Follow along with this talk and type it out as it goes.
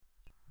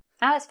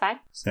Oh, it's fine.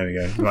 So there we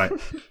go. Right.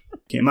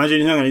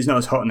 Imagine it's not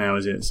as hot now,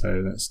 is it?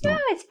 So that's not... No,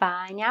 it's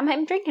fine. Yeah,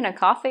 I'm drinking a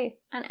coffee.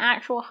 An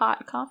actual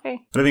hot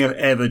coffee. I don't think I've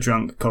ever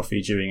drunk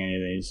coffee during any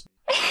of these.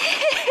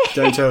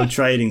 Don't tell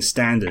trading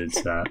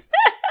standards that.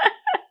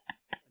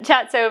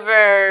 Chats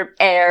over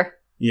air.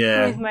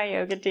 Yeah. He's my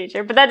yoga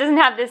teacher. But that doesn't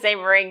have the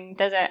same ring,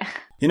 does it?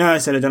 You know, I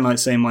said I don't like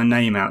saying my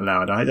name out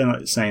loud. I don't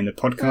like saying the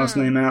podcast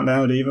name out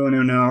loud either. When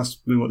anyone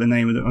asked me what the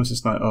name of it, I was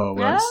just like, oh,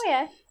 well. Oh,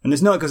 yeah. And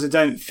it's not because I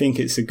don't think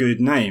it's a good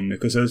name,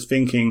 because I was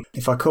thinking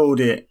if I called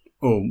it,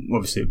 well,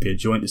 obviously it would be a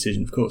joint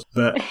decision, of course,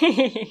 but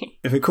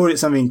if I called it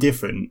something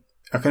different,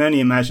 I can only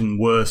imagine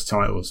worse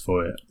titles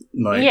for it.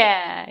 Like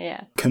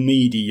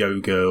Comedy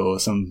Yoga or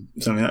something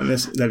like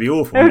this. That'd be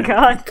awful. Oh,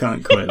 God.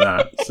 Can't call it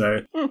that.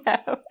 So.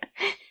 No.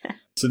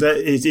 So that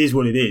it is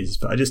what it is,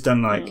 but I just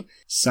don't like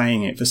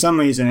saying it for some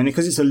reason. And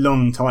because it's a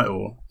long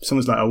title,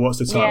 someone's like, oh, what's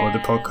the title of the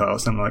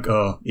podcast? I'm like,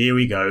 oh, here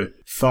we go.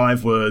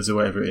 5 words or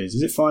whatever it is.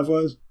 Is it 5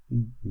 words?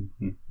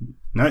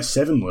 No, it's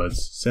 7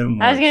 words. 7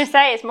 words. I was going to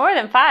say, it's more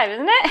than 5,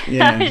 isn't it?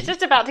 Yeah. I was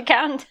just about to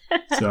count.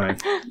 Sorry.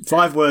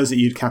 5 words that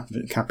you'd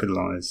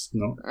capitalise,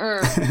 not...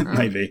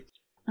 Maybe.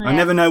 Yeah. I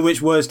never know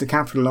which words to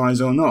capitalise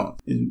or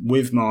not.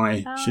 With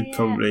my should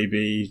probably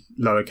be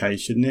lowercase,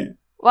 shouldn't it?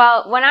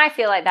 Well, when I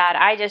feel like that,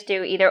 I just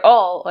do either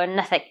all or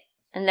nothing,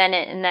 and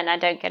then I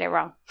don't get it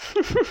wrong.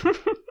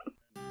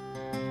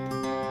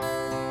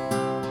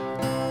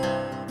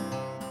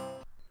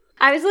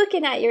 I was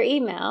looking at your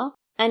email,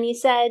 and you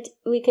said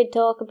we could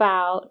talk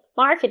about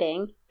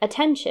marketing,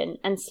 attention,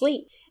 and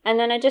sleep. And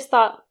then I just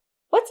thought,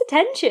 what's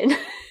attention?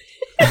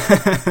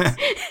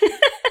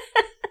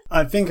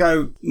 I think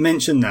I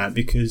mentioned that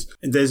because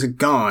there's a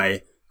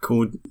guy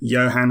called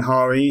Johan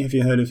Hari. Have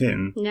you heard of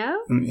him?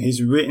 No.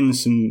 He's written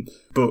some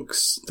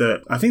books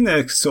that I think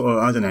they're sort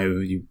of, I don't know,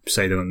 you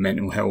say they were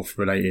mental health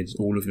related,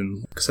 all of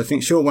them. Because I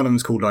think, sure, one of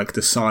them's called like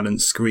The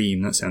Silent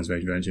Scream. That sounds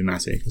very, very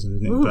dramatic or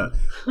something.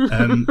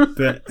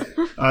 But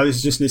I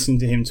was just listening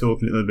to him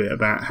talk a little bit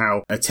about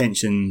how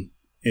attention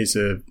is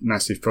a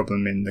massive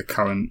problem in the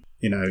current,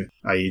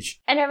 age.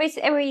 And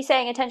were you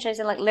saying attention is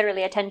like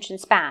literally attention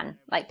span,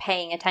 like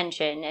paying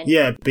attention? And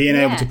being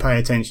able to pay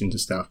attention to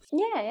stuff.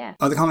 Yeah.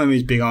 I can't remember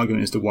his big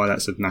argument as to why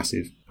that's a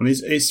massive. I mean,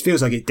 it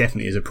feels like it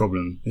definitely is a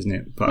problem, isn't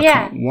it? But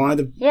why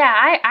the?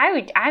 Yeah,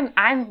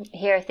 I'm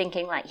here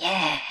thinking like,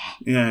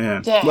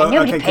 yeah. Well,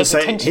 nobody pays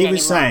attention he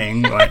was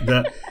saying like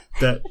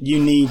that you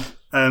need.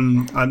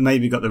 I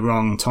maybe got the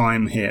wrong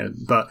time here,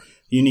 but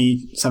you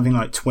need something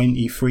like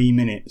 23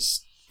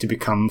 minutes to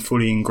become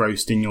fully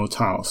engrossed in your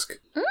task.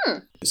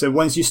 So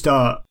once you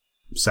start,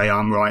 say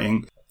I'm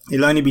writing,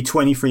 it'll only be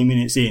 23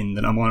 minutes in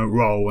that I'm on a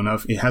roll and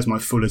it has my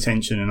full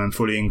attention and I'm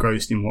fully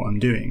engrossed in what I'm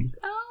doing.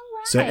 Oh,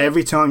 right. So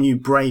every time you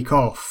break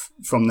off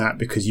from that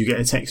because you get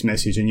a text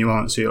message and you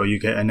answer it or you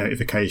get a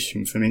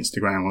notification from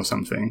Instagram or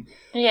something,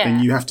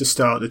 then you have to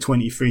start the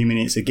 23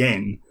 minutes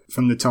again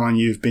from the time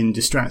you've been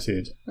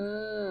distracted.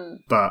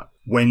 But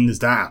when does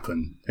that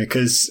happen?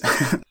 Because,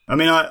 I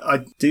mean,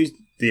 I do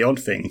the odd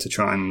thing to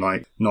try and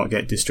like not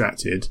get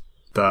distracted,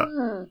 but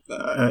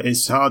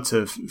it's hard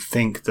to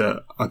think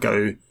that I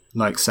go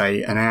like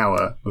say an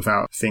hour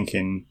without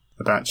thinking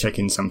about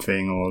checking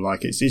something, or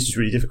like it's just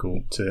really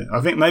difficult to.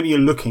 I think maybe you're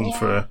looking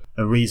for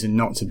a reason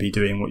not to be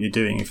doing what you're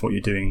doing if what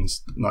you're doing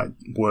is like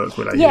work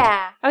related.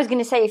 Yeah, I was going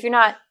to say if you're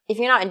not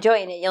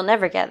enjoying it, you'll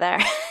never get there.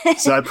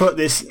 So I put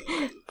this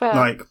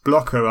like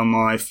blocker on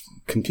my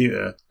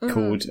computer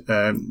called.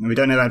 We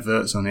don't have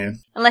adverts on here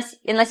unless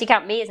you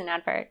count me as an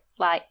advert.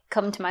 Like,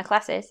 come to my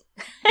classes.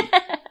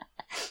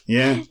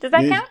 Yeah. Does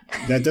that count?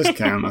 That does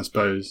count, I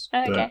suppose.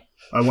 Okay. But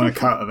I want a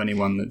cut of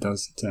anyone that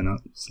does turn up.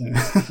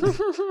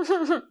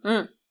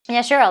 So.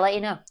 Yeah, sure, I'll let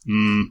you know.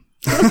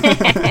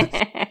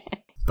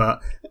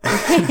 But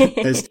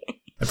there's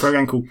a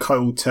program called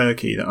Cold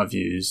Turkey that I've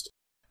used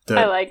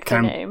that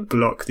can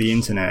block the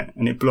internet,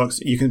 and it blocks.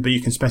 You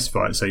can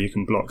specify it so you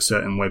can block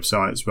certain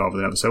websites rather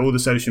than others. So all the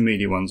social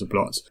media ones are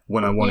blocked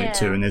when I want it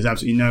to, and there's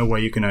absolutely no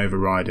way you can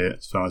override it,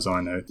 as far as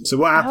I know. So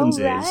what happens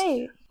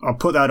is I'll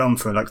put that on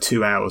for like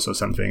 2 hours or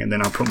something, and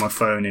then I'll put my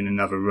phone in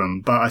another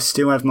room. But I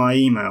still have my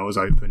emails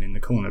open in the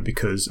corner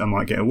because I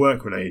might get a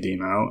work-related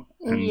email,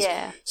 and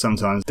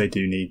sometimes they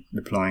do need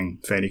replying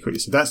fairly quickly.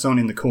 So that's on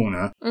in the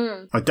corner.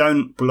 I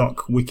don't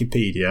block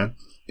Wikipedia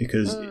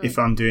because if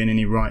I'm doing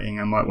any writing,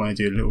 I might want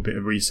to do a little bit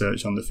of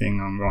research on the thing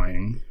I'm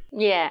writing.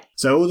 Yeah.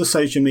 So all the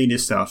social media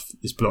stuff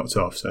is blocked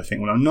off. So I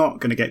think, well, I'm not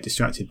going to get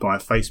distracted by a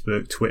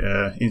Facebook,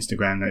 Twitter,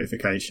 Instagram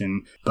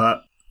notification,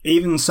 but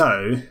even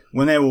so,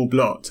 when they're all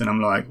blocked and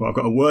I'm like, well, I've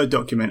got a Word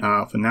document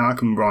up and now I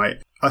can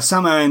write, I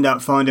somehow end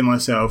up finding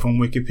myself on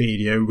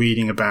Wikipedia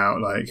reading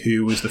about like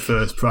who was the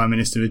first Prime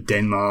Minister of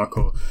Denmark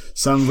or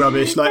some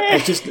rubbish. Like,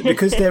 it's just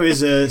because there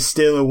is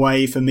still a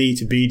way for me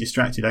to be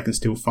distracted, I can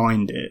still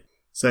find it.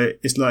 So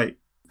it's like,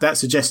 that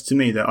suggests to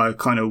me that I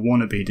kind of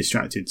want to be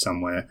distracted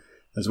somewhere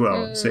as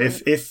well. So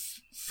if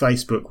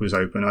Facebook was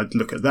open, I'd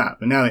look at that.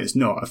 But now that it's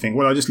not, I think,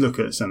 well, I'll just look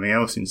at something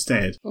else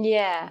instead.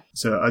 Yeah.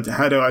 So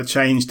how do I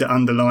change the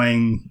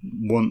underlying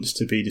wants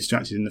to be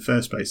distracted in the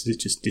first place? Is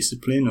it just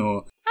discipline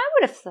or? I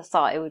would have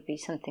thought it would be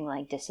something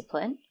like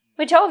discipline,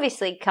 which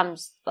obviously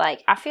comes,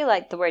 like, I feel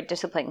like the word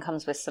discipline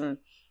comes with some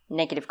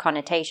negative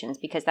connotations,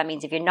 because that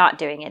means if you're not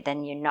doing it,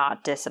 then you're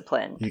not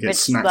disciplined. You get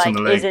smacked on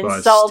the leg is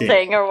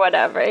insulting or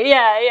whatever.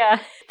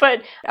 Yeah.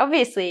 But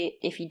obviously,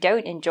 if you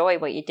don't enjoy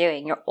what you're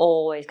doing, you're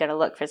always going to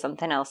look for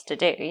something else to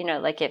do. You know,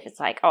 like if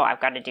it's like, oh,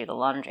 I've got to do the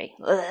laundry.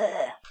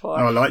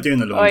 I like doing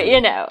the laundry. Or,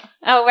 you know,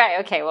 oh,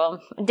 right, okay,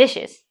 well,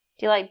 dishes.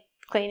 Do you like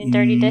cleaning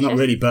dirty dishes? Not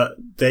really, but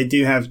they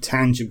do have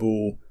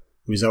tangible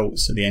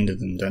results at the end of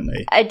them, don't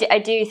they? I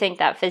do think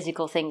that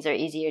physical things are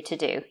easier to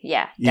do.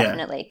 Yeah,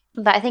 definitely.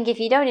 Yeah. But I think if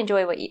you don't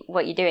enjoy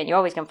what you're doing, you're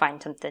always going to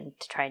find something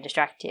to try and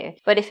distract you.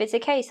 But if it's a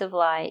case of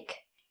like,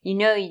 you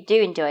know you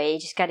do enjoy it, you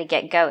just got to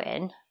get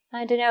going.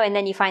 I don't know. And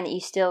then you find that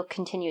you're still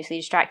continuously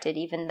distracted,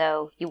 even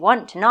though you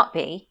want to not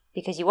be,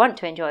 because you want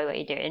to enjoy what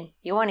you're doing.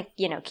 You want to,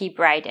 you know, keep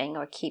riding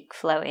or keep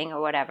flowing or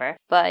whatever,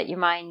 but your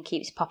mind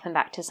keeps popping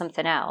back to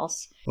something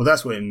else. Well,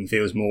 that's what it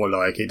feels more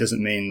like. It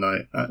doesn't mean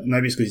like,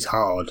 maybe it's because it's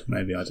hard.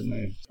 Maybe, I don't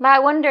know. But I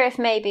wonder if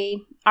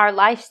maybe our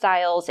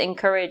lifestyles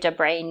encourage a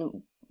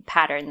brain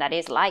pattern that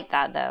is like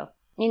that, though.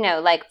 You know,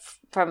 like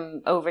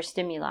from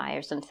overstimuli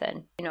or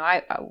something. You know,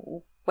 I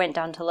went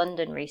down to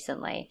London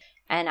recently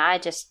and I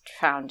just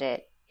found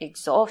it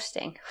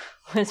exhausting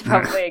was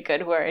probably a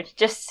good word.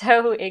 Just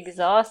so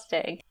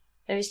exhausting.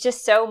 There was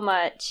just so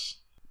much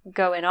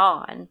going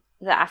on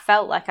that I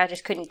felt like I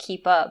just couldn't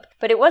keep up.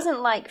 But it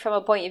wasn't like from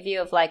a point of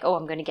view of like, oh,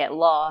 I'm going to get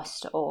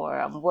lost or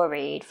I'm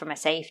worried for my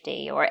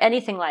safety or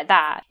anything like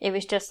that. It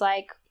was just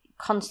like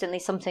constantly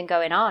something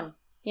going on,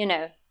 you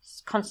know,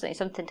 constantly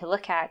something to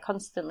look at,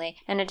 constantly.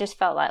 And it just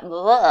felt like,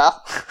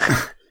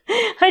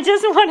 I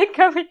just want to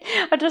go,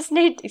 I just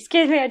need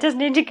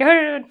to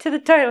go to the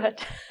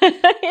toilet,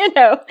 you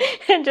know,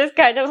 and just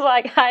kind of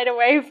like hide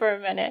away for a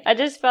minute. I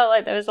just felt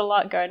like there was a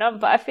lot going on.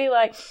 But I feel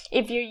like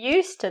if you're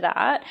used to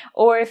that,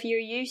 or if you're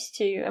used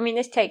to, I mean,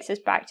 this takes us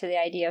back to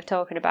the idea of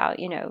talking about,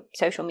 you know,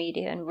 social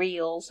media and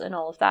reels and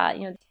all of that,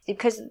 you know,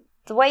 because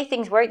the way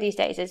things work these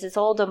days is it's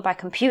all done by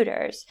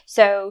computers.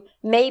 So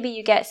maybe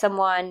you get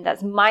someone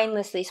that's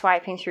mindlessly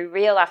swiping through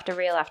reel after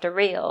reel after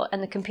reel,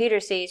 and the computer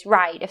sees,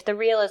 right, if the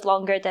reel is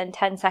longer than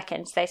 10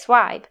 seconds, they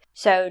swipe.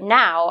 So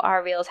now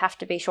our reels have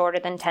to be shorter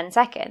than 10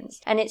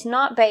 seconds. And it's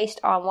not based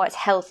on what's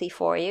healthy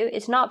for you.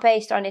 It's not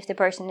based on if the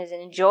person is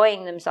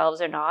enjoying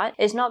themselves or not.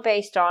 It's not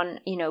based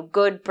on, you know,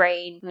 good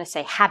brain, let's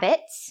say,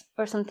 habits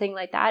or something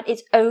like that.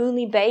 It's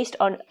only based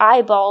on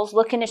eyeballs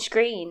looking at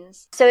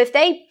screens. So if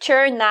they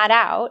churn that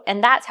out,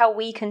 and that's how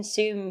we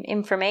consume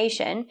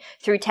information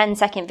through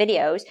 10-second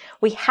videos,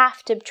 we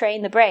have to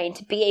train the brain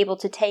to be able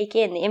to take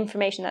in the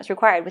information that's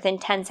required within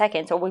 10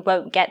 seconds or we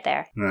won't get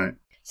there. Right.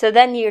 So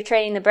then you're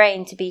training the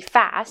brain to be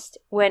fast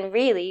when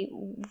really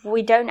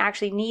we don't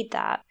actually need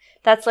that.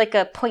 That's like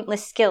a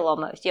pointless skill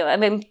almost. You know, I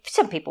mean,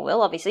 some people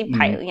will obviously,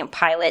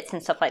 pilots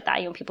and stuff like that.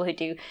 You know, people who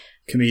do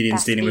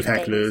comedians dealing with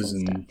hecklers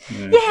and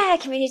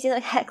comedians dealing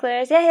with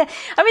hecklers. Yeah.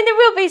 I mean, there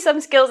will be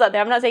some skills out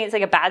there. I'm not saying it's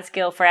like a bad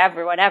skill for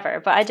everyone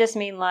ever, but I just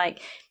mean like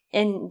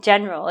in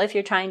general, if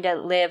you're trying to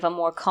live a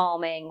more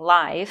calming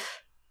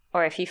life,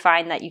 or if you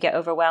find that you get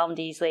overwhelmed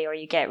easily, or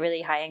you get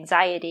really high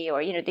anxiety,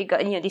 or, you know, you've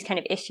got, you know, these kind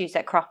of issues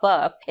that crop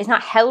up, it's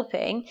not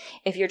helping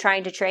if you're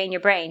trying to train your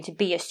brain to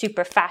be a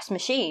super fast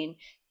machine.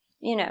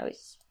 You know,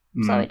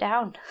 slow it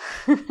down.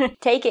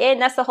 Take it in.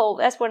 That's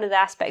one of the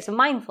aspects of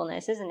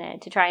mindfulness, isn't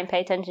it? To try and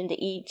pay attention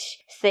to each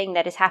thing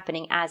that is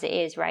happening as it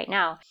is right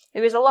now.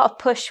 There was a lot of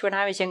push when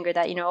I was younger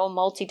that, you know,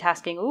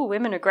 multitasking. Oh,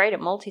 women are great at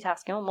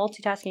multitasking. Oh,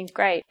 multitasking's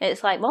great.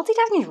 It's like,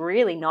 multitasking is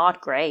really not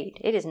great.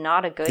 It is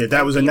not a good thing.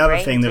 That was another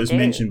thing that was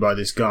mentioned by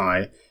this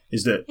guy,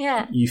 is that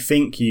you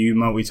think you're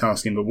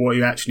multitasking, but what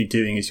you're actually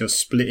doing is you're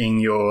splitting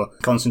your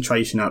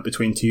concentration up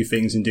between two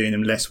things and doing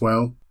them less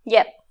well.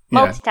 Yep.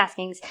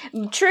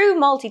 True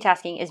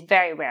multitasking is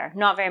very rare.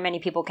 Not very many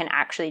people can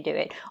actually do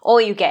it.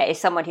 All you get is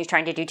someone who's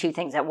trying to do two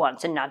things at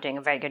once and not doing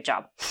a very good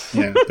job.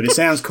 Yeah, but it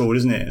sounds cool,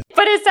 doesn't it?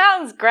 But it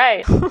sounds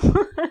great.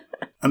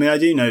 I mean, I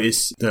do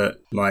notice that,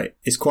 like,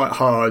 it's quite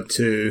hard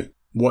to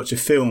watch a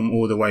film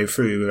all the way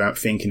through without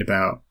thinking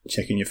about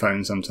checking your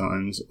phone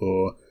sometimes,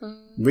 or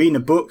reading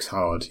a book's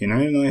hard, you know?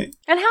 Like,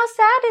 and how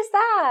sad is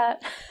that?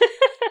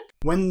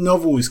 When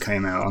novels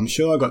came out, I'm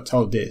sure I got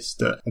told this,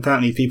 that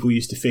apparently people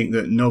used to think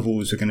that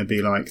novels were going to be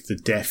like the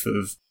death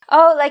of...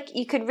 Oh, like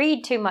you could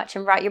read too much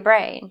and rot your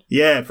brain?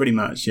 Yeah, pretty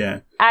much, yeah.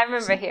 I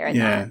remember hearing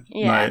that.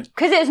 Yeah.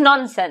 Because it was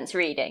nonsense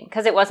reading,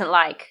 because it wasn't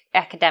like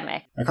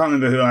academic. I can't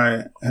remember who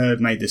I heard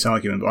made this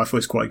argument, but I thought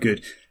it's quite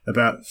good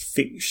about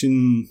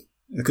fiction,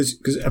 because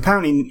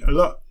apparently a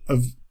lot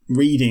of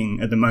reading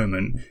at the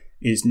moment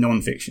is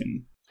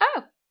non-fiction.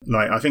 Oh.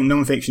 Like, I think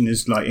non-fiction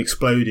has, like,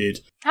 exploded.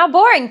 How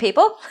boring,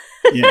 people.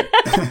 Yeah.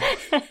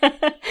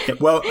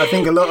 Well, I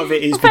think a lot of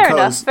it is fair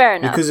enough.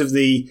 because of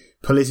the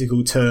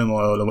political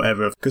turmoil or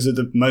whatever, because of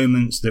the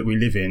moments that we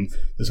live in,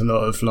 there's a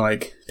lot of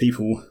like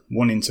people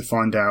wanting to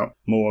find out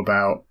more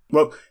about,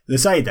 well, they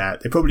say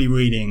that they're probably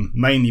reading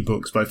mainly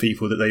books by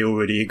people that they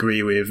already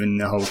agree with, and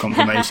the whole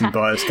confirmation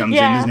bias comes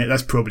in, isn't it?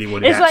 That's probably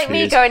what it actually is. It's like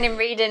me going and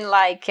reading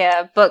like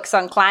books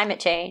on climate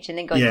change and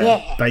then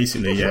going,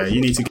 basically,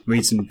 you need to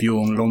read some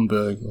Bjorn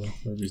Lomborg or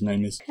whatever his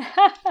name is. Do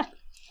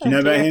you know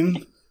about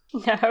him?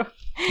 No.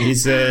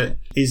 He's the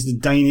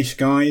Danish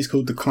guy. He's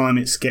called the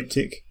Climate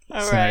Skeptic.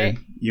 All right.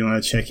 You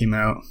want to check him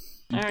out.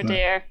 Oh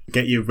dear.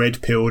 Get you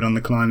red pilled on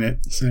the climate.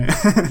 So.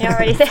 You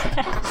already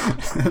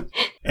said.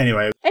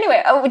 Anyway,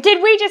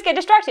 did we just get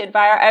distracted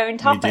by our own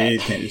topic? We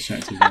did get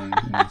distracted by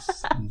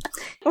yes.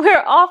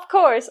 We're off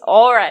course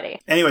already.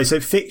 Anyway, so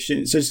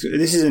fiction. So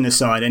this is an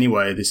aside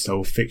anyway, this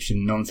whole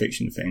fiction,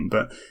 non-fiction thing.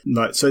 But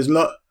like, so there's a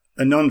lot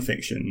of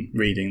non-fiction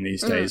reading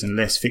these days and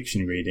less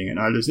fiction reading. And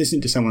I was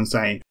listening to someone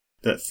saying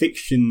that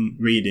fiction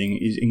reading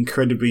is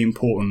incredibly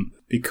important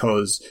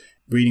because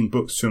reading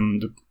books from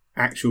the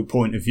actual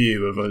point of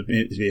view of a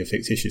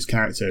fictitious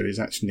character is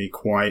actually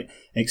quite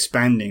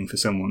expanding for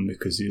someone,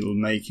 because it will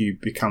make you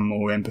become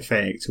more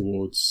empathetic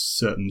towards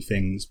certain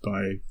things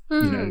by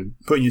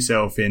putting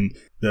yourself in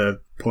the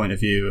point of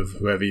view of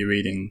whoever you're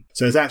reading.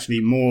 So it's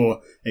actually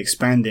more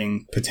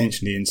expanding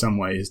potentially in some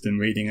ways than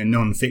reading a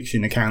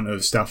non-fiction account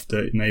of stuff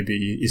that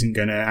maybe isn't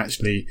going to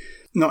actually,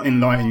 not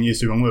enlighten you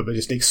is the wrong word, but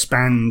just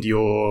expand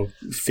your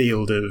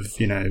field of,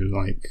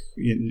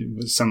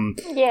 some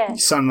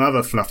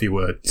other fluffy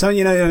word. So,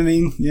 you know what I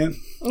mean? Yeah.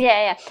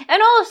 Yeah.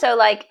 And also,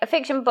 like,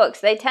 fiction books,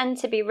 they tend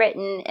to be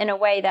written in a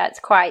way that's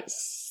quite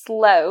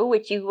slow,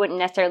 which you wouldn't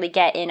necessarily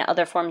get in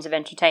other forms of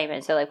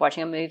entertainment. So, like,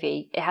 watching a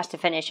movie, it has to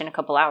finish in a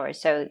couple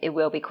hours, so it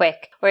will be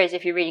quick. Whereas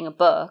if you're reading a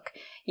book,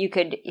 you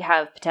could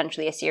have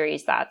potentially a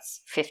series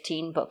that's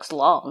 15 books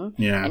long.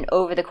 Yeah. And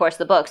over the course of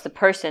the books,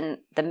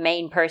 the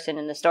main person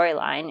in the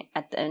storyline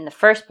in the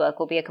first book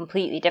will be a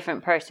completely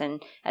different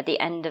person at the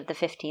end of the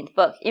 15th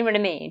book. You know what I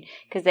mean?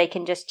 Because they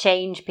can just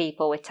change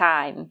people with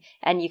time,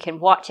 and you can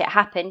watch it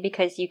happen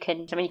because you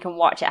can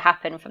watch it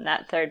happen from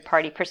that third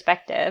party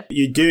perspective.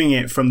 You're doing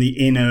it from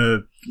the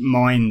inner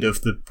mind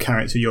of the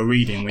character you're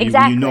reading.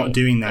 You're not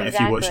doing that if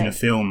you're watching a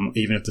film,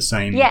 even of the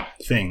same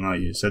thing, are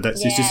you? So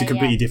it's just a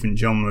completely different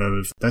genre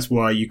of. That's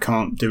why you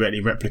can't directly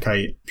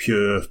replicate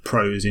pure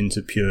prose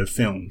into pure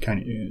film, can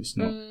you? It's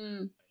not.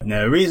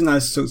 No, the reason I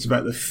talked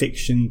about the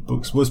fiction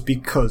books was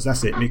because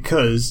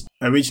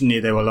originally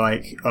they were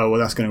like, oh, well,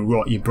 that's going to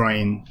rot your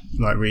brain,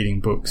 like reading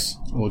books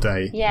all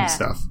day and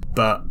stuff.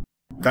 But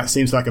that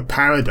seems like a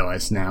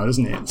paradise now,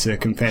 doesn't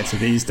it, compared to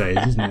these days,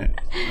 isn't it?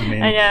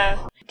 I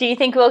know. Do you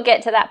think we'll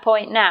get to that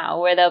point now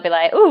where they'll be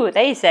like, ooh,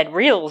 they said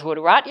reels would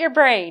rot your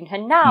brain,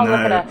 and now look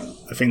at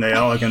us. I think they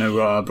are going to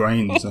rot our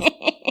brains.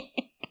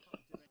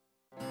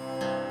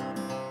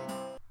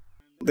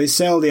 They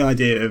sell the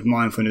idea of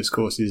mindfulness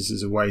courses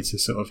as a way to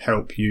sort of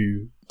help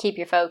you keep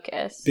your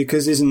focus.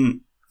 Because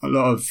isn't a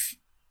lot of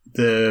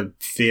the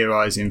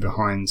theorizing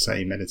behind,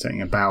 say, meditating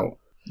about,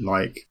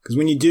 like, because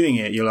when you're doing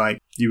it, you're like,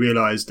 you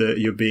realise that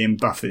you're being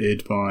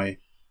buffeted by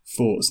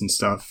thoughts and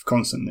stuff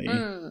constantly.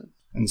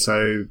 And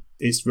so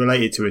it's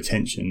related to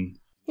attention.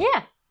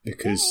 Yeah.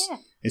 Because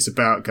it's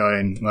about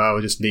going, well,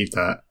 I'll just leave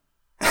that.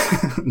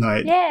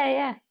 Like,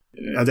 yeah.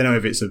 I don't know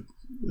if it's a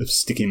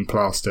sticking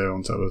plaster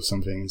on top of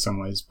something in some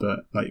ways, but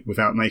like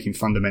without making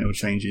fundamental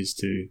changes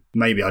to,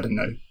 maybe, I don't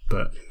know,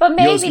 but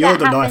maybe you're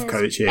the life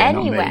coach here,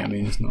 anyway. Not me. I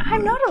mean, it's not.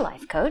 I'm not a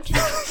life coach.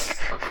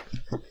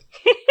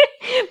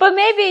 But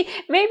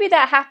maybe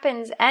that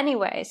happens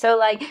anyway. So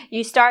like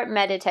you start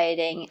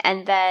meditating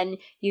and then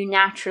you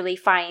naturally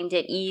find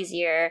it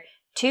easier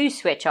to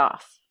switch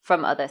off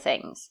from other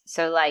things.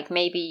 So like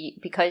maybe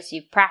because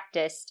you've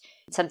practiced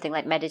something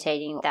like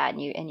meditating that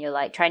and you're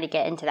like trying to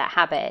get into that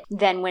habit,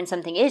 then when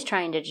something is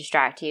trying to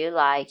distract you,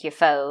 like your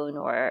phone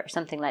or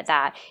something like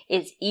that,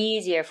 it's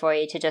easier for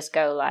you to just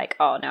go like,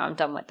 oh no, I'm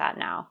done with that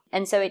now.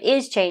 And so it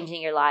is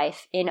changing your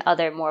life in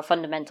other more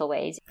fundamental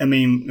ways. I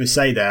mean, we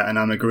say that and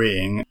I'm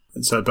agreeing,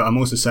 but I'm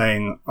also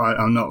saying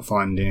I'm not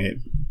finding it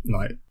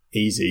like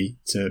easy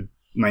to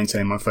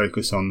maintain my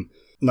focus on,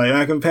 like,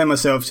 I compare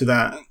myself to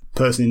that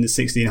person in the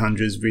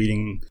 1600s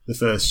reading the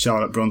first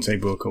Charlotte Bronte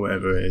book or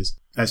whatever it is.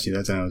 Actually,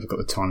 I don't know if I've got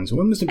the time. So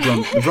when was the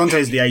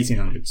Bronte's the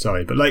 1800s,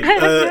 sorry. But like, I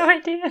have no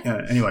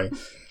idea. Anyway,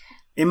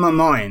 in my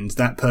mind,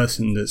 that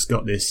person that's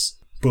got this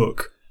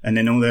book and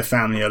then all their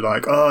family are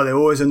like, oh, they're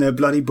always on their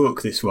bloody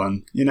book, this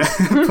one. You know,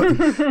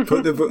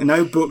 put the book,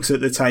 no books at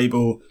the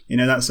table, you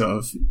know, that sort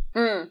of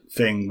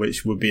thing,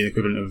 which would be the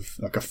equivalent of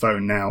like a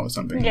phone now or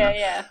something.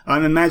 Yeah.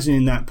 I'm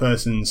imagining that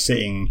person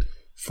sitting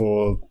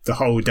for the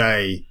whole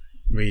day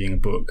reading a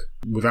book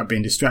without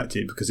being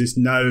distracted, because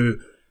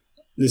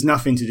there's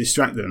nothing to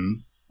distract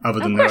them other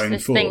than their own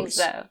thoughts. Things,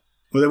 though.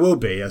 Well, there will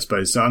be, I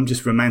suppose. So I'm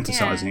just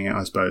romanticising it,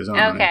 I suppose.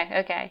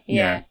 Okay.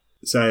 Yeah.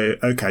 So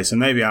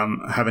maybe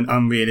I'm having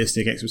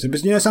unrealistic expectations.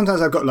 But, you know,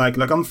 sometimes I've got like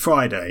on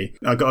Friday,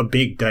 I've got a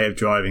big day of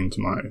driving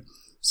tomorrow.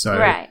 So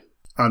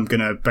I'm going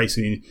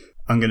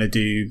to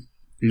do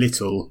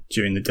little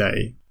during the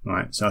day.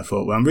 Right. So I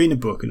thought, well, I'm reading a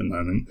book at the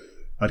moment.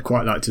 I'd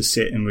quite like to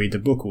sit and read the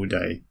book all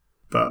day.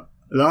 But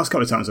the last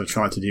couple of times I've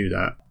tried to do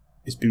that,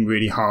 it's been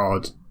really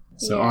hard.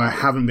 So I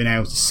haven't been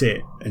able to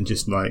sit and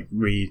just like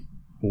read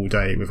all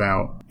day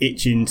without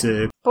itching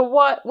to...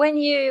 But when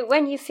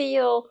you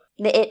feel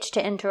the itch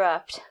to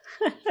interrupt,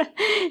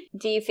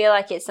 do you feel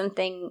like it's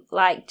something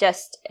like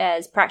just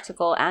as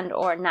practical and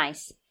or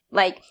nice?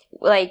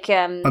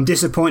 I'm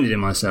disappointed in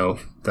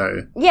myself,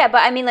 though. Yeah, but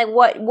I mean, like,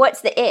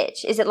 what's the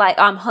itch? Is it like,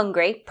 I'm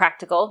hungry,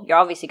 practical? You're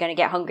obviously going to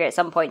get hungry at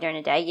some point during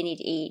the day. You need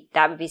to eat.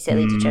 That would be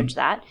silly to judge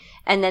that.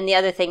 And then the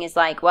other thing is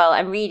like, well,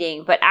 I'm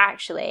reading, but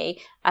actually,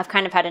 I've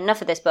kind of had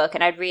enough of this book,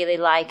 and I'd really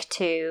like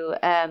to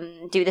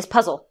do this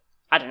puzzle.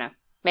 I don't know.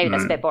 Maybe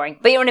that's a bit boring.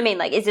 But you know what I mean?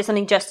 Like, is there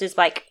something just as,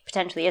 like,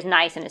 potentially as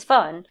nice and as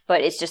fun,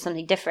 but it's just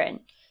something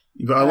different?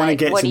 But I want to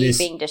get to this... What are you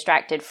being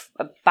distracted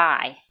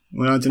by?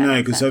 Well, I don't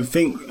know, because I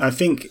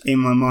think in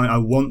my mind I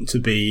want to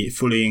be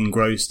fully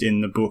engrossed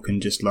in the book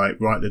and just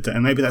like write the...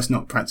 And maybe that's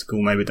not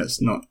practical, maybe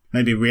that's not...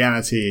 Maybe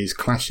reality is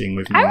clashing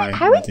with my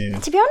idea.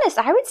 To be honest,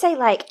 I would say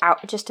like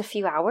just a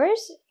few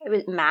hours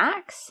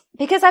max.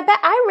 Because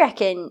I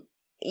reckon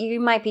you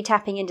might be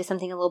tapping into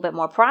something a little bit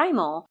more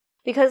primal.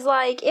 Because,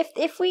 like,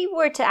 if we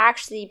were to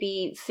actually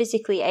be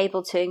physically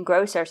able to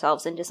engross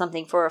ourselves into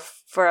something for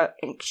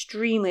an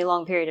extremely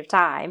long period of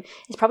time,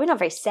 it's probably not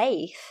very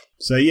safe.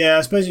 So, yeah,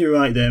 I suppose you're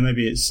right there.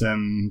 Maybe it's,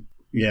 maybe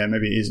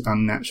it is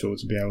unnatural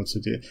to be able to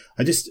do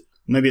it.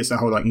 Maybe it's the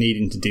whole, like,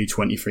 needing to do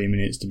 23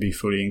 minutes to be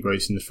fully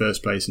engrossed in the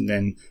first place, and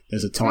then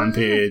there's a time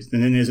period,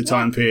 and then there's a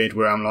time period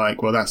where I'm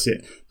like, well, that's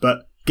it.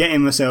 But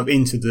getting myself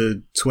into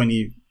the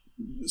 20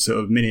 sort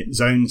of minute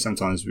zone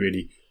sometimes is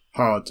really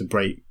hard to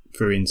break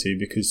through into,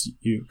 because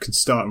you could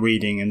start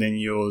reading and then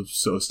you'll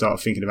sort of start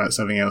thinking about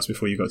something else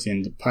before you got to the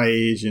end of the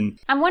page. And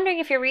I'm wondering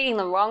if you're reading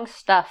the wrong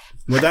stuff.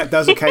 Well, that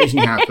does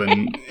occasionally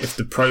happen if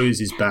the prose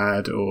is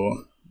bad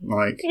or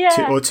like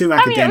too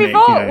academic.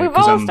 We've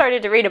all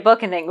started to read a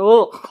book and think,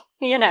 oh,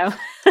 what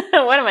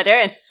am I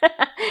doing?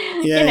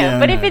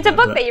 But if it's a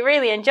book that you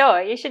really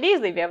enjoy, you should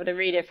easily be able to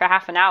read it for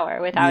half an hour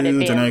without it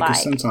being I don't know, like...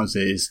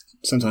 because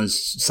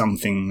sometimes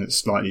something that's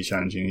slightly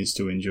challenging is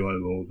still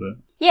enjoyable,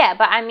 but... Yeah,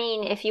 but I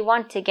mean, if you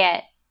want to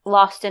get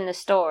lost in the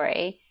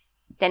story,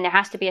 then there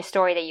has to be a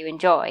story that you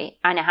enjoy,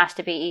 and it has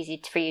to be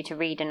easy for you to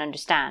read and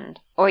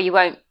understand, or you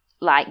won't,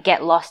 like,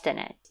 get lost in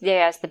it.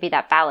 There has to be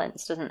that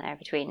balance, doesn't there,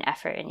 between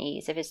effort and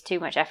ease. If it's too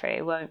much effort,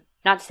 it won't,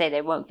 not to say that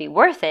it won't be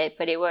worth it,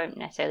 but it won't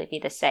necessarily be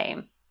the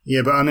same.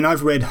 Yeah, but I mean,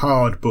 I've read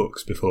hard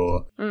books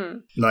before,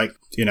 like,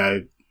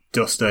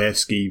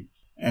 Dostoevsky,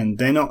 and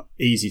they're not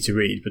easy to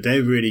read, but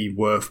they're really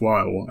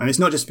worthwhile. And it's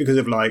not just because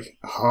of like,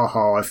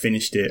 I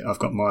finished it. I've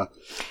got my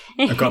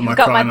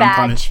crime and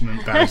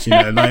punishment badge.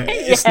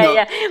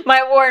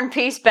 My War and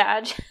Peace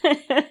badge.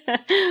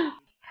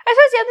 I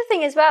suppose the other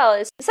thing as well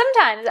is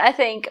sometimes I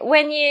think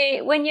when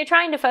you're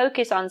trying to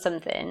focus on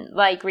something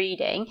like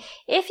reading,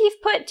 if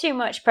you've put too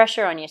much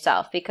pressure on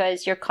yourself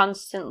because you're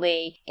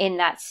constantly in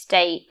that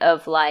state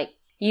of like,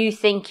 you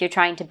think you're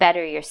trying to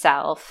better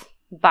yourself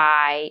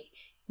by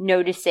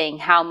noticing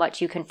how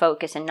much you can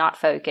focus and not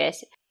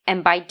focus.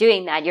 And by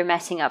doing that, you're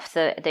messing up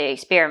the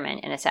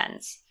experiment in a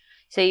sense.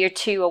 So you're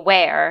too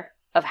aware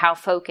of how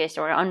focused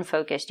or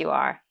unfocused you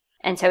are.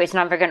 And so it's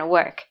never going to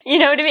work. You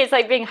know what I mean? It's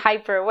like being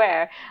hyper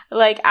aware.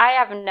 Like I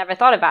haven't never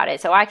thought about it.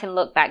 So I can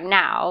look back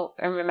now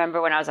and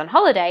remember when I was on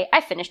holiday,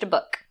 I finished a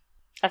book.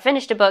 I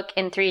finished a book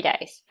in 3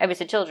 days. It was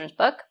a children's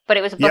book, but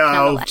it was a book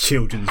nonetheless.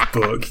 Children's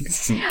book.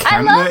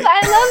 I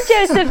love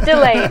Joseph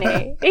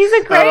Delaney. He's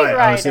a great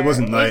writer. It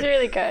wasn't like, he's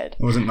really good. It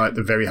wasn't like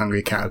The Very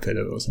Hungry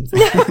Caterpillar or something.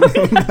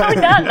 No,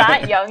 not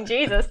that young,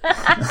 Jesus.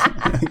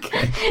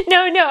 Okay.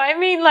 No, I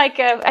mean like,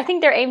 I think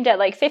they're aimed at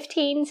like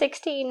 15,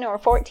 16 or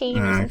 14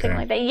 or something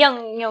like that.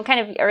 Young, kind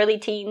of early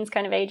teens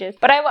kind of ages.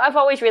 But I've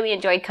always really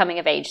enjoyed coming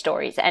of age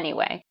stories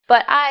anyway.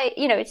 But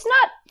it's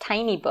not a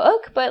tiny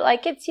book, but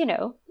like it's,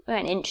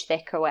 an inch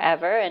thick or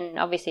whatever, and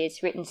obviously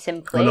it's written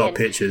simply. A lot of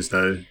pictures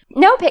though.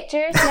 No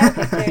pictures,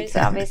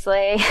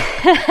 obviously.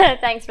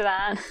 Thanks for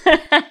that.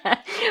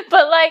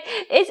 But like,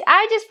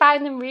 I just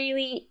find them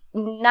really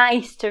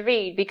nice to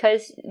read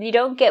because you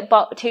don't get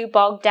too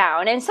bogged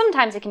down, and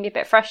sometimes it can be a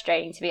bit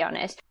frustrating, to be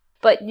honest.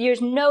 But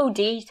there's no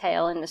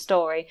detail in the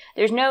story.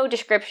 There's no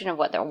description of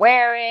what they're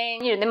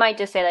wearing. They might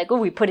just say like, oh,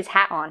 we put his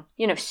hat on.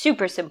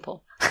 Super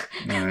simple.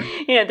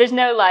 Right. There's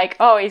no like,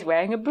 oh, he's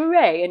wearing a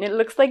beret and it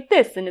looks like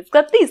this and it's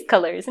got these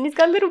colors and he's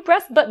got little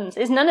breast buttons.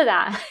 There's none of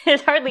that.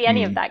 There's hardly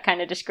any of that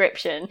kind of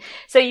description.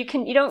 So you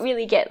don't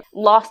really get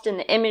lost in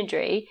the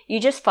imagery. You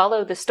just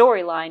follow the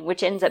storyline,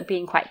 which ends up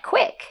being quite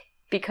quick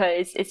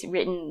because it's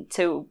written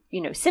so,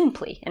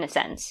 simply in a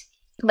sense.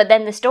 But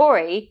then the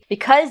story,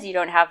 because you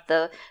don't have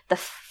the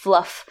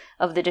fluff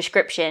of the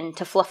description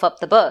to fluff up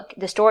the book,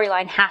 the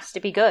storyline has to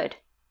be good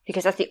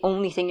because that's the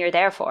only thing you're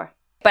there for.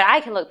 But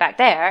I can look back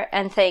there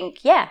and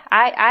think, yeah,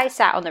 I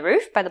sat on the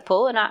roof by the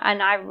pool and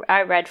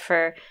I read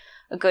for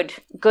a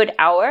good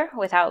hour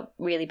without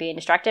really being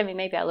distracted. I mean,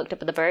 maybe I looked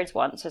up at the birds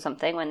once or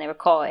something when they were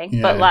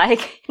cawing, but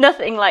like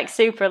nothing like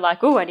super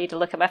like, oh, I need to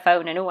look at my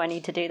phone and oh, I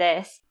need to do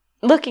this.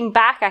 looking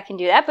back, I can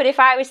do that. But if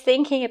I was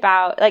thinking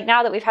about, like,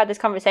 now that we've had this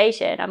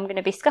conversation, I'm going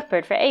to be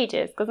scuppered for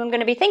ages because I'm going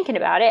to be thinking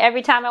about it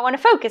every time I want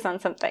to focus on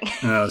something.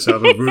 Oh, so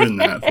I've ruined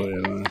that for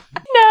you.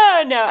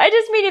 No. I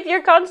just mean if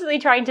you're constantly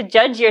trying to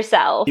judge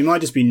yourself. You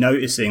might just be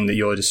noticing that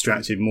you're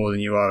distracted more than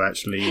you are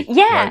actually.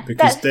 Yeah. Like,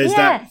 because there's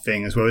that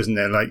thing as well, isn't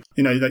there? Like,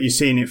 you know, that you're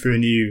seeing it through a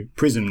new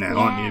prism now,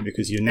 aren't you?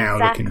 Because you're now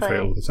looking for it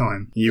all the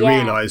time. You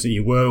realise that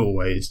you were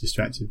always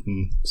distracted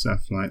and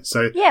stuff like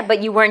so. Yeah,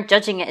 but you weren't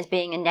judging it as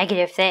being a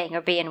negative thing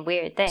or being a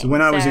weird thing. So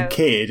when I was a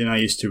kid and I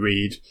used to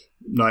read,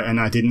 like, and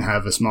I didn't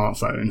have a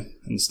smartphone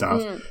and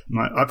stuff,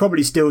 I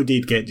probably still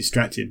did get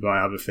distracted by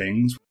other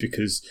things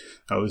because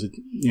I was,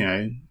 you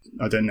know,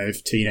 I don't know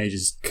if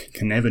teenagers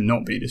can ever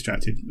not be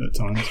distracted at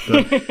times,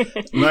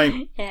 but like,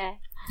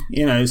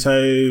 you know,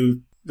 so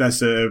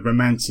that's a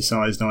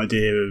romanticised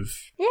idea of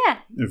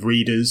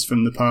readers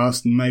from the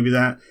past, and maybe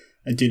that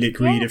idyllic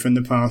reader from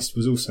the past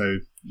was also,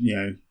 you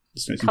know,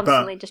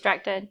 constantly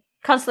distracted.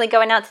 Constantly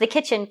going out to the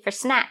kitchen for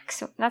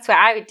snacks. That's what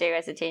I would do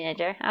as a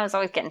teenager. I was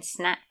always getting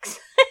snacks.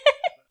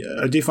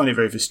 I do find it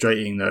very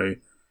frustrating, though,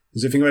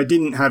 because if I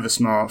didn't have a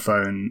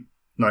smartphone,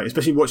 like,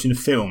 especially watching a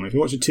film, if you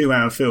watch a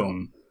 2-hour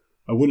film,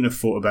 I wouldn't have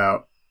thought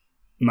about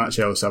much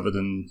else other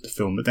than the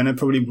film. But then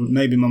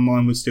maybe my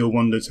mind would still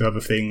wander to other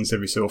things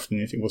every so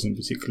often if it wasn't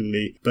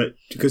particularly. But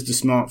because the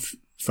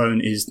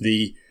smartphone is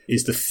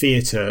the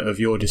theatre of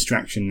your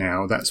distraction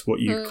now, that's what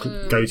you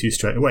go to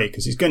straight away,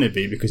 because it's going to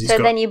be, because it's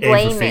got then you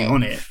blame everything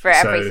on it. For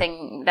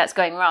everything that's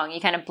going wrong.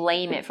 You kind of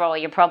blame it for all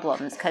your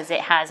problems because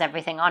it has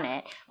everything on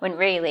it, when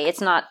really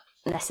it's not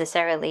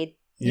necessarily.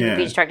 You would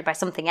be distracted by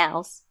something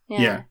else.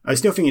 Yeah. I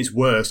still think it's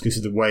worse because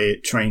of the way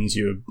it trains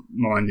your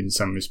mind in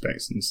some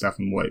respects and stuff,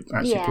 and what it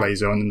actually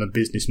plays on, and the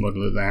business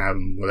model that they have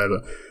and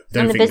whatever.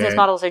 And the business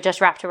models are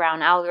just wrapped around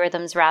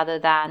algorithms rather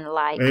than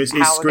like it's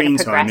how we're going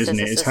to progress as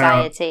a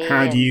society. It's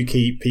how do you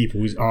keep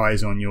people's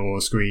eyes on your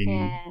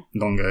screen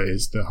longer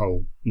is the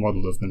whole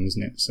model of them,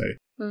 isn't it? So,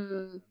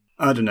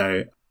 I don't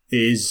know. It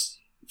is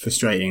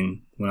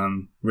frustrating when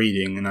I'm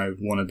reading and I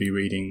want to be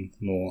reading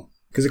more,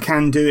 because I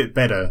can do it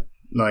better.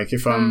 Like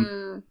if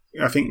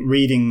I think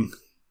reading,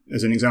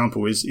 as an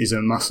example, is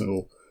a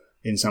muscle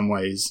in some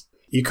ways.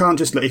 You can't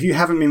just, if you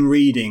haven't been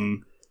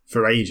reading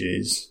for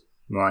ages,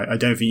 right, I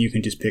don't think you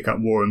can just pick up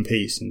War and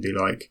Peace and be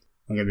like,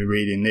 I'm going to be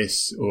reading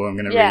this, or I'm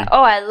going to read...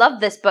 oh, I love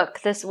this book,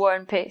 this War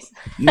and Peace.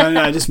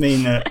 No, I just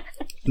mean that,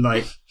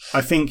 like, I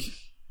think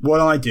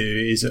what I do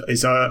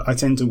is I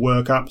tend to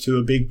work up to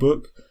a big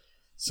book.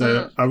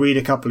 So I read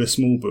a couple of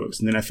small books,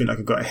 and then I feel like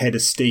I've got a head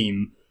of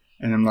steam.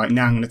 And I'm like,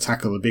 now I'm going to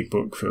tackle the big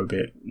book for a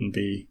bit and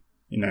be,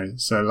 you know,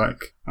 so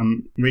like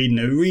I'm reading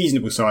a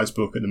reasonable sized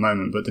book at the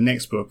moment, but the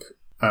next book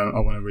I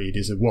want to read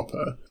is a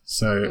whopper.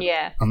 So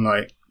I'm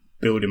like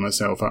building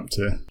myself up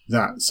to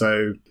that.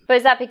 So, but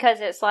is that because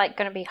it's like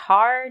going to be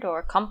hard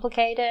or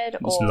complicated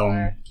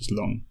or just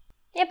long?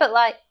 Yeah, but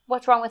like,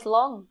 what's wrong with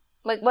long?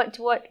 Like,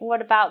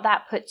 what about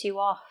that puts you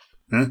off?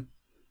 Huh?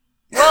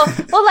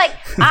 Well, like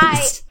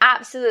I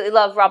absolutely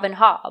love Robin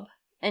Hobb.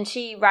 And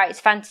she writes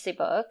fantasy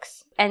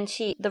books, and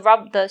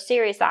the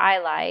series that I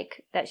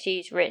like that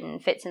she's written,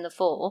 Fits in the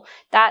Fool,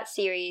 that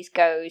series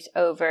goes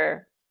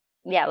over,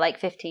 like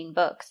 15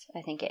 books,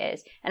 I think it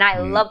is. And I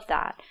love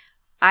that.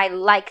 I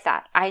like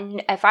that.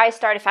 If I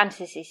start a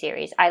fantasy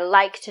series, I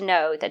like to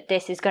know that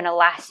this is going to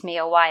last me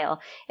a while.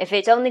 If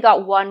it's only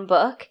got one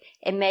book,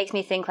 it makes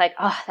me think like,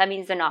 oh, that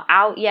means they're not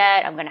out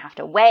yet. I'm going to have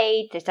to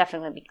wait. There's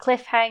definitely going to be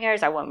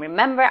cliffhangers. I won't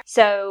remember.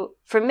 So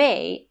for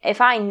me, if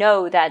I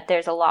know that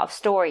there's a lot of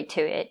story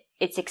to it,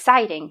 it's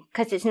exciting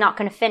because it's not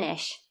going to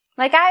finish.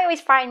 Like I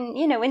always find,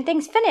 you know, when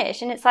things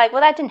finish and it's like,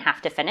 well, that didn't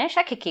have to finish.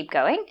 I could keep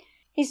going.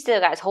 He's still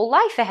got his whole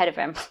life ahead of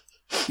him.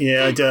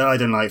 Yeah, I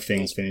don't like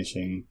things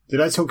finishing.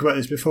 Did I talk about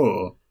this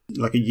before?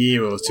 Like a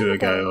year or two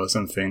ago or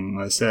something?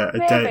 I said,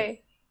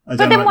 Maybe. But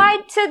then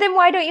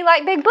why don't you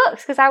like big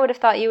books? Because I would have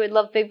thought you would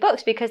love big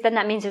books, because then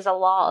that means there's a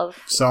lot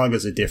of...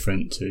 Sagas are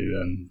different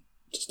to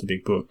just a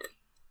big book.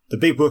 The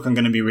big book I'm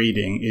going to be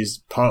reading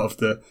is part of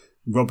the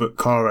Robert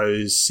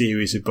Caro's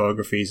series of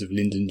biographies of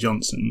Lyndon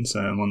Johnson.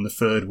 So I'm on the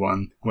third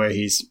one, where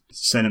he's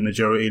Senate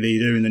Majority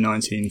Leader in the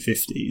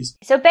 1950s.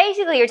 So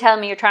basically you're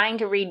telling me you're trying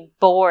to read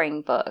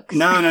boring books.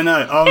 No.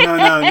 Oh,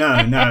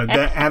 no.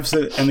 They're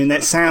absolutely... I mean,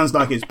 that sounds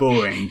like it's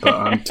boring, but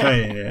I'm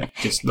telling you,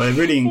 they're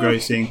really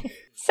engrossing.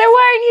 So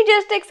why aren't you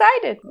just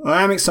excited?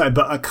 I am excited,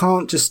 but I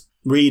can't just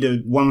read a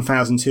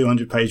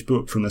 1,200-page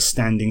book from a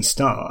standing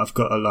start. I've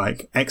got to,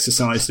 like,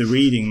 exercise the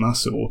reading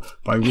muscle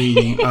by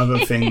reading other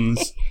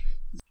things...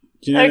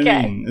 Do you know what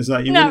I mean? It's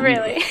like you not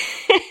really.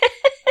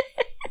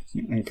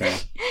 Okay.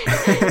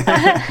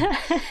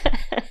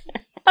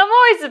 I'm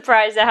always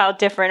surprised at how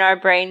different our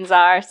brains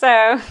are, so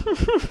I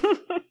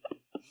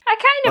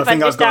kind of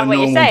understand what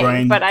you're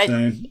saying, but I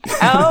see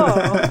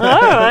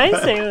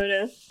what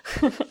it is.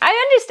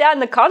 I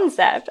understand the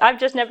concept. I've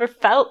just never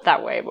felt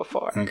that way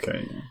before.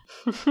 Okay.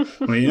 Yeah.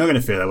 Well, you're not going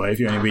to feel that way if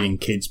you're only reading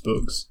kids'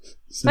 books.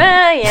 So.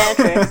 Well, yeah,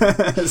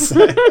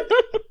 true.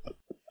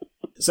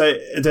 So,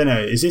 I don't know,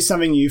 is this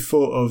something you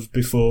thought of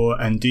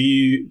before, and do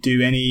you do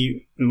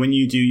when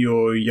you do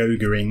your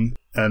yogaing,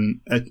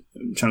 I'm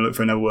trying to look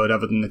for another word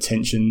other than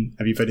attention.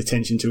 Have you paid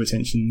attention to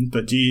attention?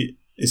 But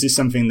is this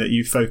something that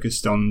you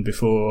focused on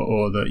before,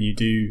 or that you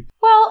do?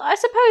 Well, I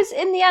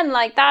suppose in the end,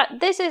 like that,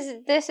 this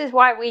is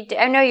why we do.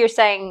 I know you're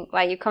saying,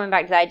 like, you're coming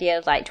back to the idea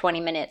of like 20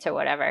 minutes or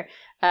whatever.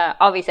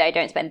 Obviously, I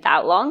don't spend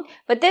that long,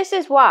 but this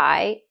is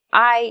why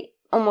I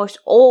almost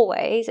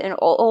always, in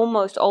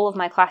almost all of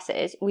my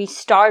classes, we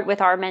start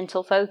with our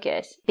mental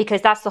focus,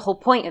 because that's the whole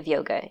point of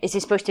yoga. Is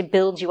it's supposed to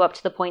build you up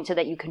to the point so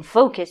that you can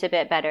focus a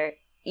bit better,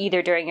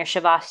 either during your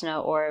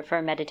shavasana or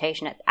for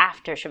meditation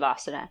after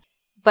shavasana.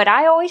 But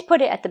I always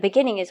put it at the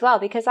beginning as well,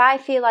 because I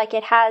feel like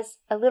it has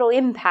a little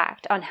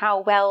impact on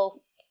how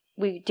well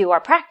we do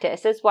our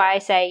practice. That's why I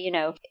say,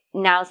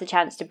 now's the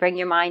chance to bring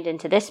your mind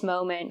into this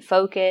moment,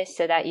 focus,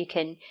 so that you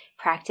can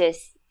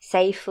practice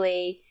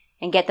safely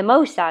and get the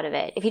most out of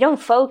it. If you don't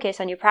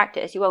focus on your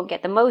practice, you won't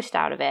get the most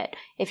out of it.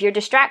 If you're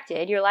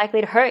distracted, you're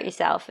likely to hurt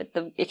yourself at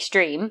the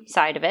extreme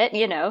side of it,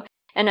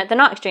 and at the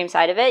not extreme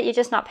side of it, you're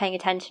just not paying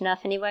attention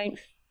enough, and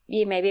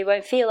you maybe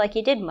won't feel like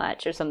you did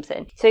much or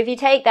something. So if you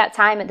take that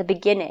time at the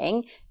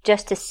beginning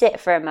just to sit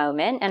for a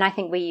moment, and I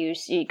think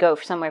you go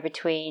for somewhere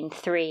between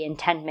 3 and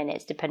 10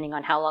 minutes, depending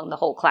on how long the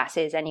whole class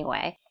is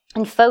anyway,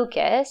 and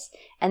focus,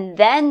 and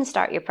then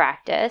start your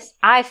practice,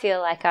 I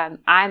feel like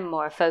I'm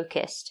more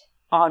focused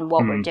on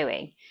what we're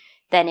doing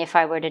than if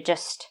I were to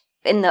just,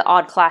 in the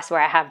odd class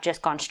where I have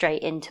just gone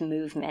straight into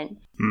movement.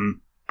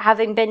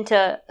 Having been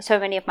to so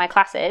many of my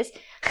classes,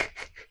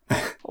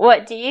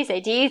 what do you say?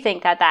 Do you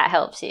think that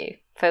helps you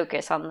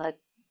focus on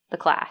the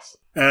class?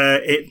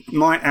 It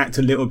might act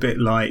a little bit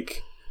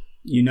like,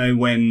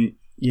 when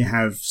you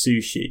have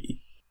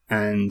sushi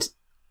and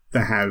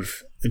they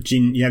have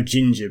you have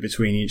ginger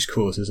between each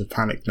course as a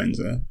palate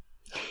cleanser.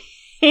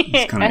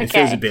 It's kind of, okay. It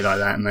feels a bit like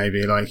that,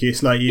 maybe. Like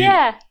it's like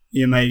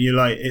you're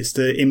like, it's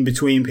the in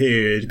between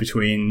period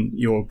between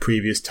your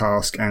previous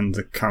task and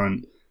the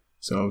current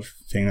sort of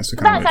thing. That's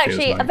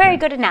actually a very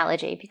good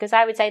analogy, because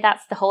I would say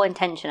that's the whole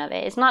intention of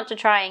it. It's not to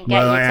try and get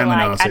you to,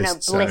 like, I don't know,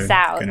 bliss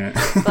out.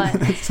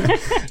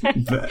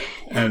 But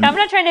I'm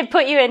not trying to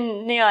put you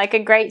in, like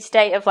a great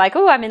state of like,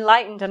 oh, I'm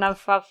enlightened and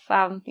I've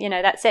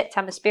that's it,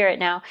 I'm a spirit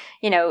now,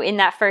 in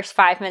that first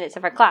 5 minutes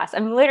of our class.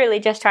 I'm literally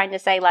just trying to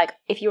say, like,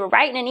 if you were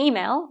writing an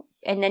email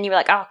and then you were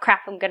like, oh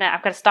crap, I've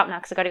got to stop now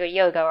because I've got to go to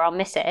yoga or I'll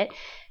miss it.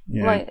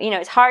 Yeah. Well,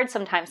 it's hard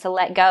sometimes to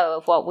let go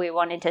of what we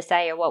wanted to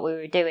say or what we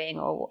were doing,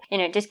 or,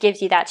 it just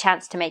gives you that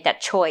chance to make that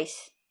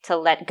choice to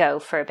let go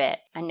for a bit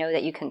and know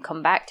that you can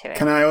come back to it.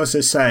 Can I also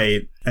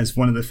say, as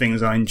one of the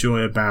things I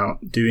enjoy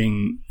about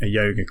doing a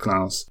yoga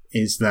class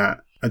is that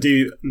I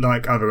do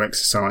like other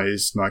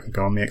exercise, like I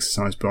go on the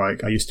exercise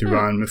bike. I used to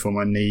run before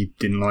my knee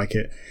didn't like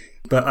it.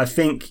 But I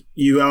think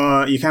you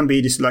can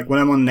be just like, when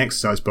I'm on an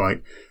exercise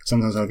bike,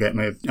 sometimes I'll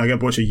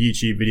watch a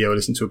YouTube video or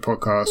listen to a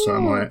podcast, or I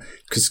might,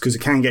 because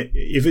it can get,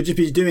 if I'd just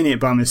be doing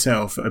it by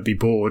myself, I'd be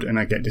bored and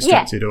I'd get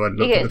distracted, or I'd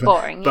look at the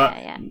boring.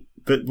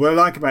 But what I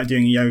like about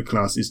doing a yoga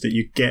class is that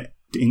you get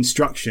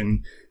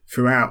instruction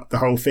throughout the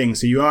whole thing.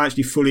 So you are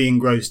actually fully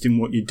engrossed in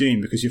what you're doing,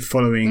 because you're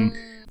following,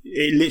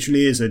 it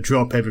literally is a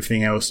drop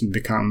everything else and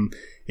become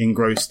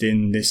engrossed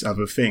in this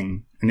other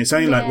thing. And it's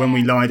only like when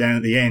we lie down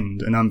at the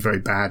end, and I'm very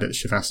bad at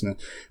shavasana,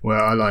 where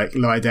I like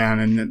lie down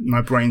and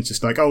my brain's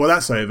just like, oh, well,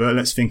 that's over,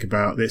 let's think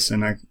about this,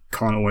 and I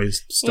can't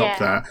always stop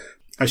that.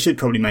 I should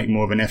probably make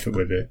more of an effort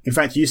with it. In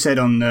fact, you said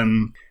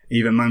on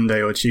either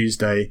Monday or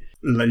Tuesday,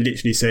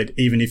 literally said,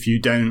 even if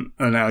you don't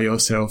allow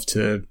yourself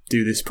to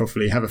do this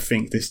properly, have a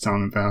think this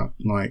time about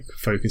like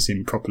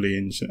focusing properly.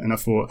 And I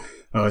thought,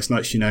 oh, it's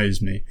like she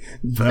knows me.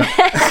 But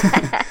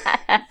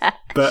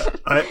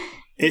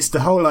it's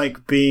the whole,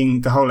 like, being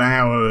the whole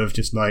hour of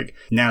just like,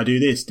 now do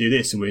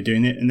this, and we're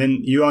doing it. And then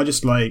you are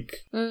just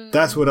like,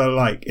 that's what I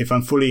like, if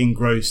I'm fully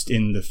engrossed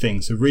in the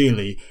thing. So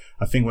really,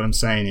 I think what I'm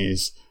saying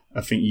is, I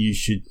think you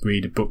should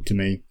read a book to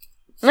me.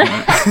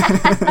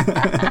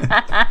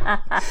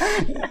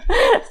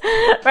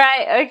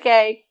 Right,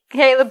 okay.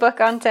 Kayla, book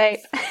on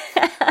tape.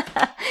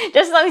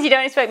 Just as long as you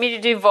don't expect me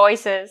to do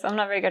voices. I'm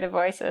not very good at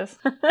voices.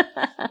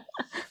 But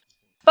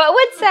I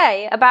would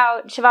say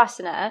about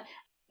Shavasana,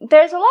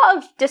 there's a lot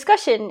of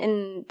discussion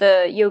in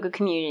the yoga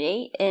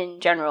community in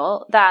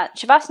general that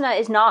Shavasana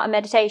is not a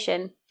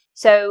meditation.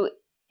 So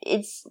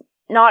it's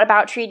not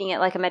about treating it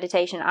like a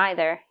meditation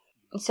either.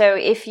 So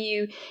if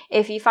you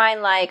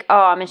find like,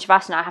 oh, I'm in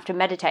Shavasana, I have to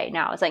meditate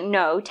now. It's like,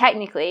 no,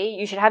 technically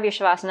you should have your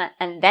Shavasana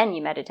and then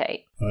you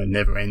meditate. Oh, it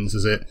never ends,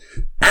 does it?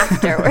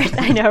 Afterwards,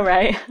 I know,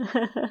 right?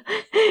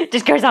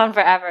 Just goes on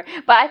forever.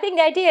 But I think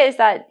the idea is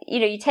that,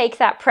 you take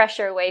that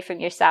pressure away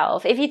from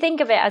yourself. If you think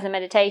of it as a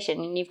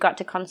meditation and you've got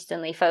to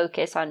constantly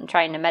focus on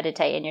trying to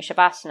meditate in your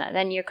Shavasana,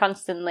 then you're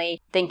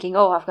constantly thinking,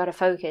 oh, I've got to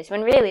focus.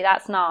 When really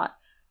that's not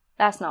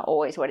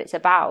always what it's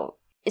about.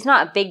 It's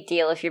not a big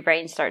deal if your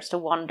brain starts to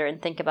wander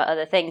and think about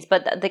other things.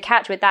 But the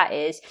catch with that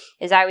is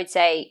I would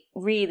say,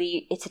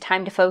 really, it's a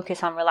time to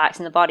focus on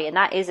relaxing the body. And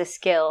that is a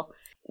skill.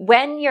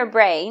 When your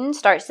brain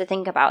starts to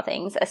think about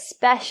things,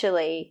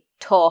 especially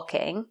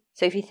talking,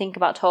 so if you think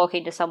about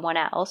talking to someone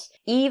else,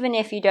 even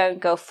if you don't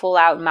go full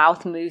out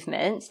mouth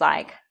movements,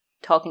 like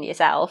talking to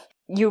yourself,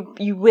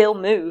 you will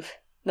move.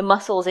 The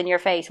muscles in your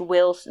face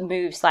will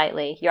move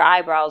slightly. Your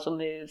eyebrows will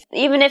move.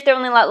 Even if they're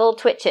only like little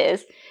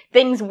twitches,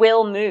 things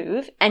will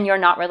move and you're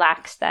not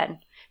relaxed then.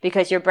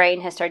 Because your brain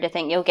has started to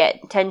think you'll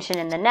get tension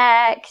in the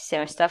neck,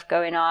 stuff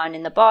going on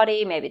in the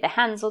body, maybe the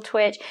hands will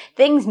twitch.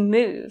 Things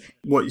move.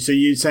 What? So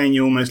you're saying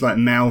you're almost like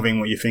mouthing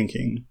what you're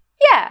thinking?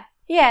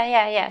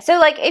 Yeah. So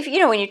like if,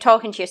 when you're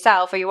talking to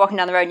yourself or you're walking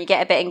down the road and you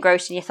get a bit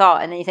engrossed in your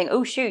thought and then you think,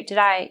 oh shoot, did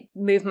I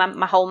move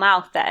my whole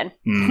mouth then?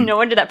 No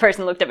wonder that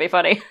person looked at me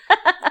funny.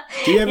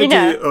 Do you ever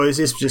do, or is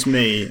this just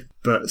me,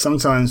 but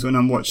sometimes when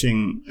I'm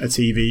watching a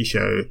TV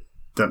show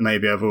that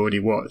maybe I've already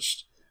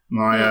watched,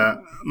 my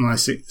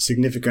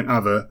significant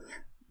other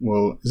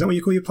is that what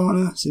you call your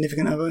partner?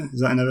 Significant other?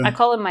 Is that another? I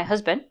call him my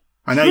husband.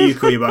 I know you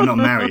call you, but I'm not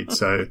married,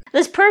 so.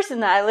 This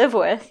person that I live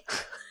with.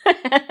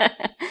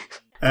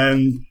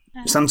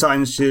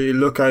 Sometimes you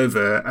look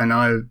over and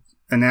now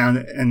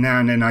and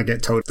then I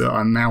get told that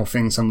I'm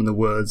mouthing some of the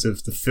words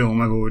of the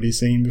film I've already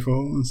seen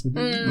before.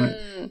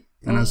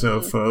 And I sort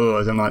of thought,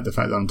 I don't like the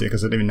fact that I'm doing,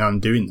 because I didn't even know I'm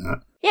doing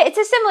that. Yeah, it's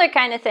a similar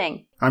kind of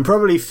thing. I'm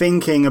probably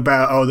thinking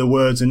about, the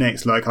words are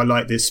next, like, I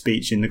like this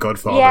speech in The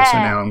Godfather, so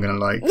now I'm going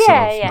to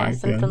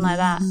something like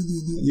that.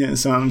 Yeah,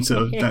 so I'm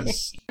sort of,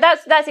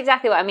 That's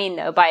exactly what I mean,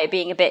 though, by it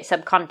being a bit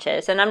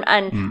subconscious.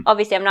 And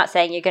obviously I'm not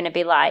saying you're going to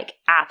be, like,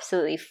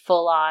 absolutely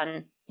full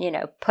on,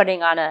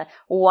 putting on a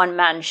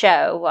one-man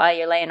show while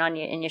you're laying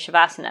in your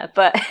Shavasana,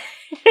 but...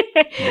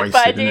 Wasted,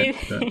 but I do.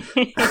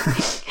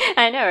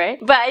 I know, right?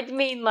 But I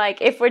mean,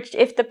 like, if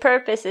the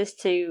purpose is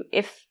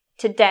if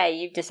today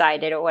you've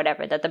decided or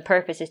whatever that the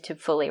purpose is to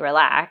fully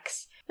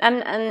relax,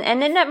 and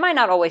then that might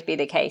not always be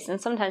the case, and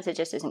sometimes it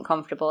just isn't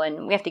comfortable,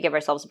 and we have to give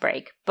ourselves a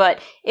break.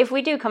 But if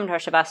we do come to our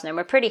Shavasana and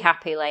we're pretty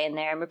happy laying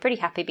there, and we're pretty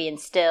happy being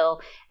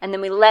still, and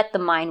then we let the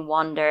mind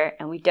wander,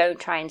 and we don't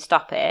try and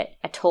stop it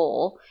at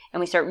all, and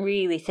we start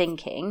really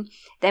thinking,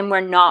 then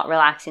we're not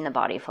relaxing the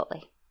body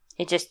fully.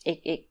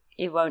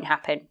 It won't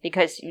happen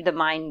because the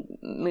mind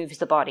moves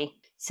the body.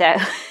 So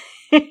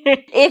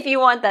if you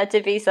want that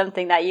to be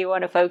something that you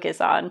want to focus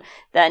on,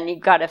 then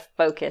you've got to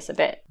focus a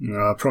bit.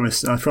 No, I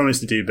promise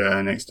to do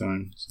better next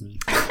time. So.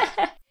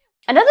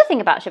 Another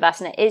thing about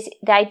Shavasana is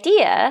the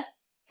idea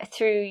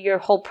through your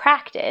whole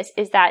practice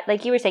is that,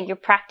 like you were saying, you're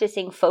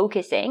practicing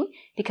focusing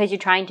because you're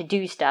trying to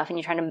do stuff and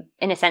you're trying to,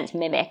 in a sense,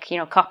 mimic,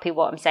 copy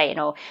what I'm saying.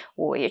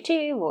 Warrior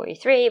 2, Warrior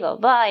 3, blah, blah,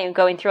 blah. You're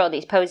going through all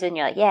these poses and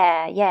you're like,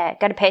 yeah,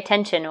 got to pay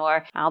attention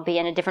or I'll be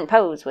in a different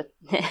pose with,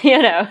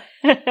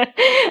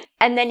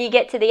 And then you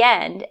get to the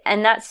end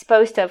and that's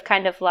supposed to have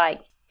kind of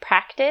like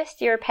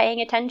practiced your paying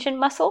attention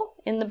muscle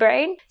in the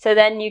brain. So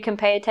then you can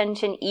pay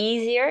attention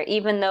easier,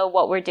 even though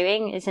what we're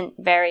doing isn't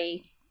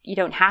you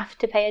don't have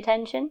to pay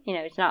attention.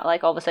 It's not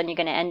like all of a sudden you're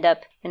going to end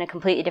up in a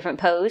completely different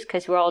pose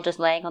because we're all just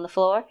laying on the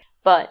floor.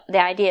 But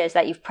the idea is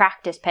that you've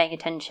practiced paying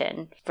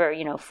attention for,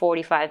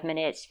 45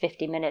 minutes,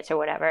 50 minutes or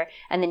whatever.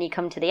 And then you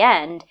come to the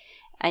end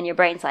and your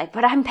brain's like,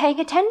 but I'm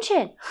paying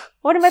attention.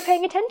 What am I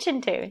paying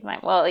attention to? It's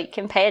like, well, you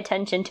can pay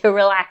attention to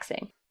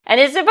relaxing. And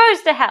it's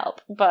supposed to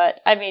help. But,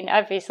 I mean,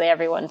 obviously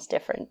everyone's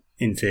different.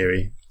 In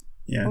theory,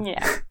 yeah.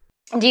 Yeah.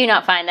 Do you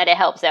not find that it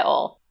helps at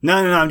all? No,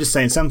 I'm just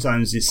saying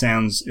sometimes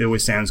it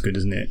always sounds good,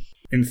 doesn't it?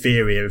 In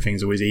theory,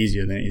 everything's always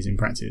easier than it is in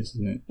practice,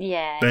 isn't it?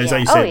 Yeah. But as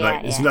you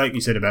said, it's like you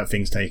said about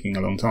things taking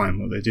a long time,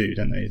 what they do,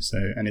 don't they? So,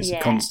 and it's a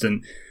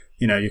constant,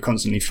 you're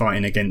constantly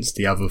fighting against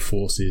the other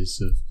forces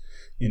of,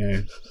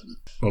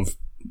 of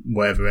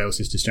whatever else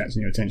is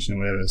distracting your attention or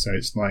whatever. So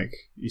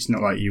it's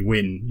not like you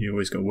win. You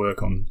always got to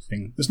work on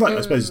things. It's like,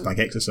 I suppose it's like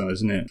exercise,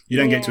 isn't it? You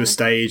don't get to a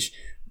stage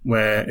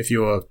where if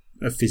you're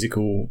a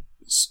physical,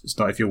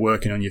 if you're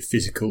working on your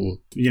physical,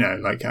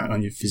 like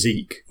on your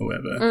physique or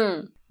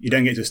whatever, you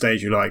don't get to a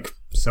stage you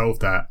solve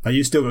that. Like,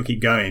 you still got to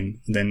keep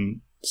going and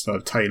then sort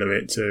of tailor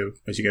it to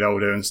as you get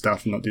older and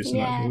stuff and not do so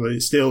much. But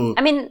it's still...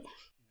 I mean,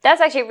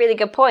 that's actually a really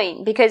good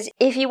point because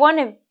if you want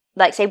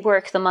to, say,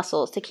 work the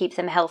muscles to keep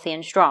them healthy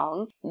and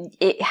strong,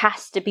 it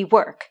has to be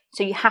work.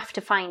 So you have to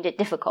find it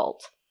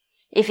difficult.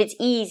 If it's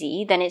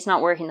easy, then it's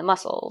not working the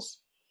muscles.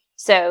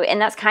 So,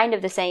 and that's kind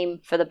of the same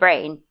for the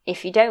brain.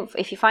 If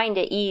you find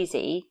it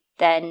easy,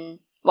 then,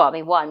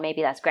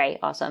 maybe that's great,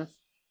 awesome,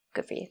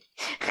 good for you.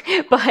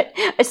 But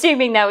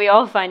assuming that we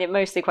all find it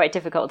mostly quite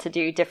difficult to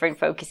do different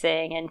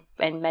focusing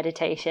and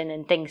meditation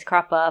and things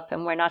crop up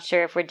and we're not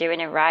sure if we're doing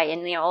it right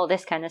and all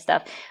this kind of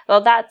stuff,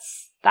 well,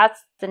 that's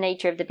the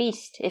nature of the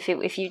beast. If it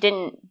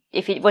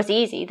was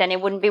easy, then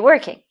it wouldn't be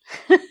working.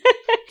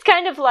 It's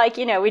kind of like,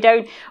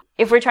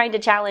 if we're trying to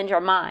challenge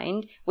our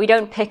mind, we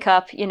don't pick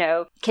up,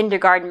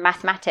 kindergarten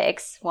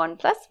mathematics, 1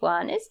 +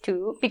 1 is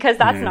 2, because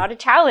that's not a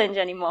challenge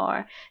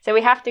anymore. So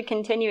we have to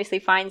continuously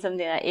find something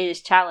that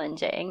is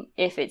challenging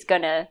if it's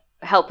going to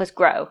help us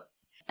grow.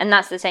 And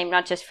that's the same,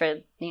 not just for,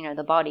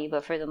 the body,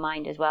 but for the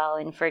mind as well,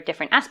 and for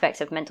different aspects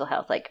of mental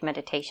health, like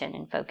meditation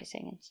and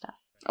focusing and stuff.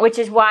 Which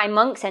is why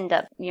monks end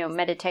up,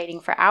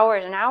 meditating for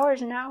hours and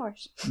hours and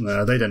hours.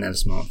 Well, they don't have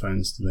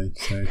smartphones, do they?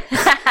 So.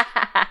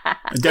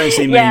 I don't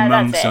see many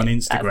monks on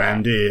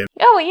Instagram, do you?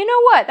 Oh, you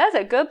know what? That's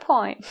a good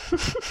point.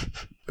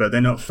 but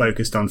they're not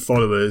focused on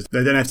followers.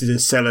 They don't have to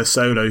just sell a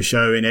solo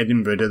show in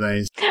Edinburgh, do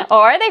they?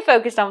 Or are they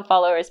focused on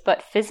followers,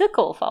 but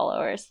physical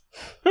followers?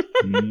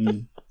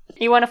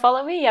 You want to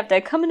follow me? You have to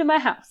come into my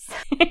house.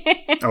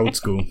 Old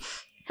school.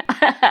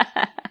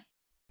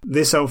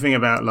 This whole thing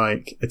about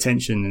like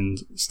attention and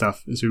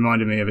stuff has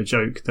reminded me of a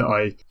joke that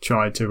I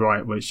tried to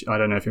write, which I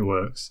don't know if it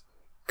works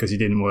because it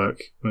didn't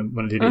work when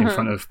I did it in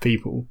front of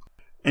people.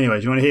 Anyway,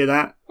 do you want to hear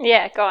that?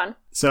 Yeah, go on.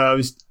 So I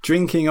was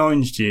drinking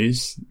orange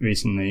juice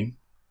recently,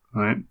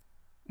 right?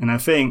 And I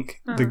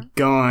think the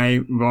guy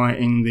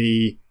writing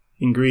the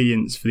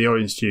ingredients for the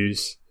orange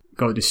juice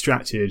got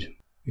distracted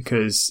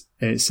because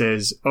it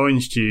says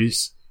orange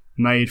juice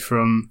made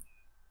from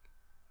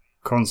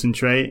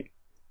concentrate.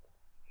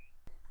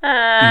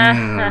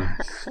 It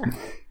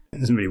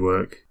doesn't really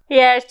work.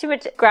 Yeah, it's too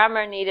much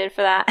grammar needed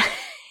for that.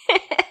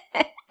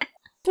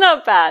 It's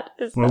not bad.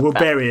 We'll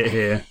bury it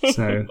here.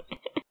 So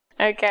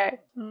okay.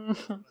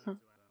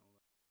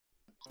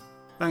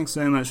 Thanks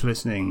so much for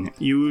listening.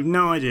 You have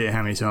no idea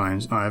how many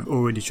times I've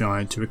already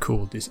tried to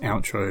record this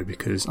outro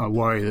because I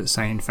worry that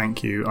saying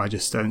thank you, I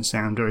just don't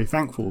sound very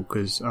thankful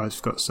because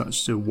I've got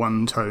such a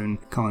one-tone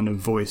kind of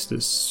voice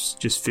that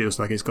just feels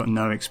like it's got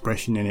no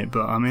expression in it.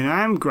 But I mean,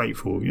 I am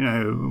grateful, you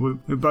know,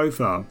 we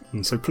both are.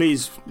 And so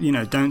please, you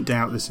know, don't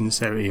doubt the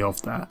sincerity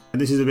of that.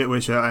 This is a bit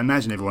which I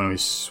imagine everyone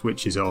always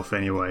switches off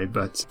anyway,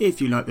 but if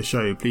you like the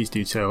show, please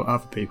do tell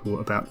other people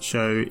about the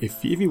show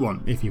if you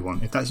want.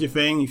 If that's your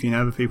thing, if you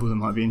know other people that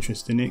might be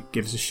interested in it,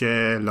 give us a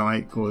share,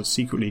 like, or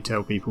secretly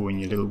tell people in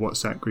your little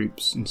WhatsApp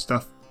groups and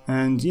stuff.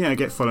 And yeah,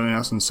 get following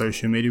us on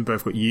social media. We've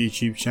both got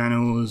YouTube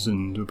channels,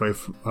 and we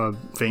both, I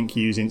think,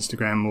 use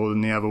Instagram more than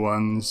the other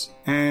ones.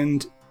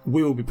 And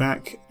we will be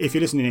back. If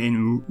you're listening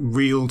in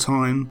real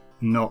time,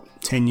 not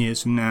 10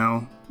 years from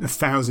now,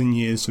 1,000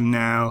 years from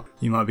now,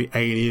 you might be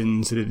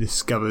aliens that have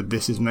discovered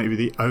this is maybe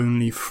the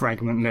only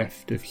fragment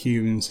left of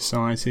human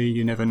society.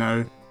 You never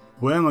know.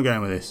 Where am I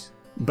going with this?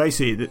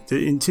 Basically,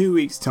 in 2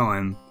 weeks'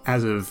 time,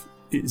 as of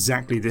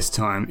exactly this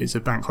time, it's a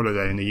bank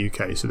holiday in the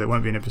UK, so there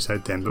won't be an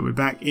episode then, but we're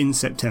back in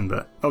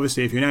September.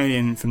 Obviously, if you're an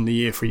alien from the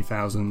year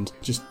 3000,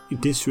 just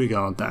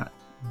disregard that.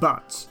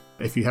 But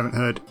if you haven't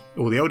heard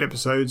all the old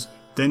episodes,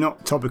 they're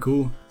not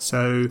topical,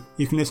 so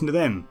you can listen to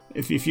them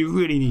if you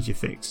really need your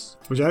fix,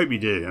 which I hope you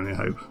do. I mean,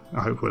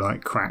 I hope we're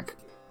like crack.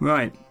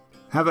 Right,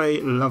 have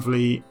a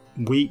lovely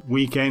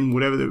weekend,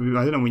 whatever. I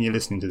don't know when you're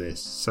listening to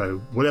this, so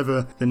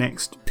whatever the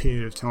next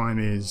period of time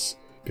is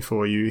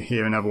before you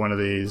hear another one of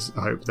these,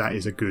 I hope that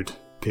is a good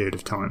period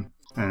of time,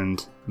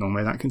 and long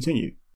may that continue.